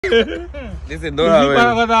Listen, don't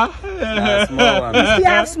have small one. You still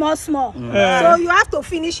have small. So you have to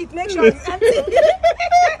finish it. Make sure it's empty.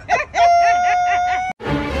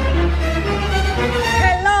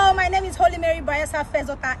 Hello, my name is Holy Mary Bayelsa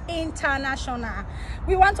Fezota International.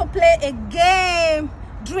 We want to play a game.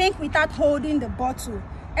 Drink without holding the bottle.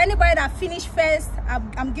 Anybody that finish first,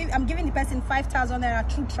 I'm giving the person 5,000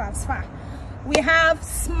 naira through transfer. We have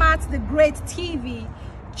Smart the Great TV,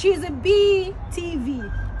 Cheesy B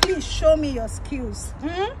TV. Please show me your skills.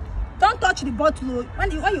 Don't touch the bottle.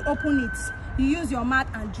 When you open it, you use your mouth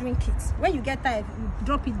and drink it. When you get tired, you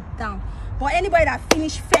drop it down. But anybody that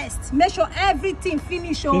finish first, make sure everything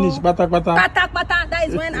finish. Finish, bata. That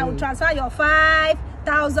is when I will transfer your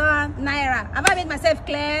 5,000 naira. Have I made myself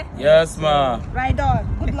clear? Yes, ma. Right on.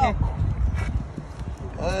 Good luck.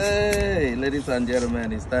 Hey, ladies and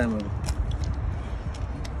gentlemen, it's time.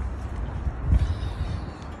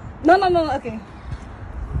 No, okay.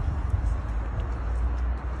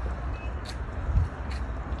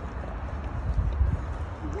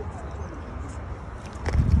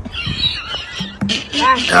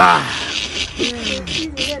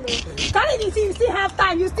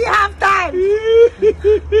 You still have time.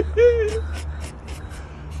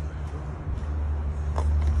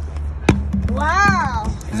 Wow.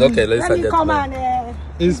 It's okay, let's Let me come and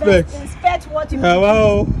inspect what you do.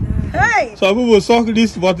 Wow. Hey. Some people suck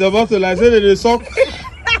this, but they're about to like say they suck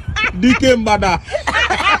DK Mbada.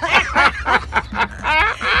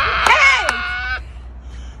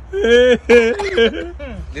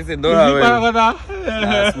 Listen, don't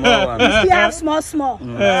have small one. You still have small.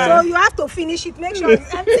 So you have to finish it. Make sure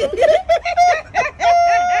it's empty.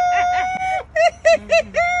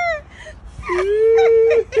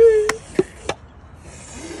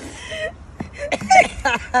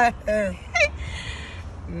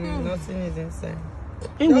 Nothing is inside.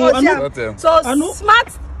 So Smart.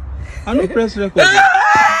 I know press record.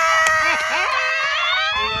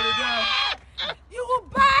 You will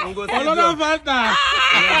buy another Fanta.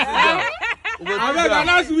 I beg the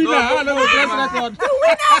last winner. I know press record. The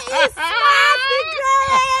winner is Smart the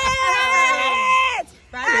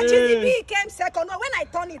Great. And GDP came second. No, when I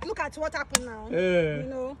turn it, look at what happened now. You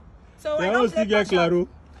know. So I don't still get Claro.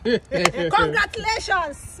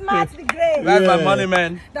 Congratulations, Smart the Great. That's my money,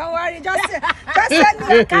 man. Don't worry, just send me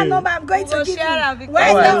your account number. I'm going to give you.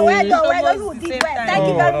 Well done, you did well. Thank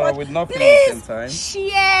you very much. Please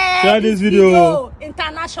share this video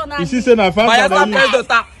international. You see, say na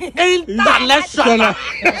Fanta international.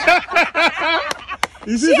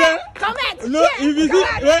 You see, say comment. No, if you see,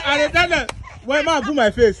 wait, I tell them. Why man put my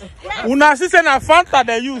face? Una see say na Fanta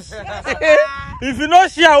they use. If you not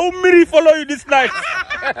share, who me follow you this night?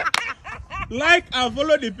 Like and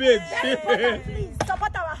follow the page. Please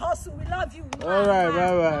support our hustle. We love you. All right,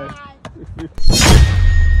 bye.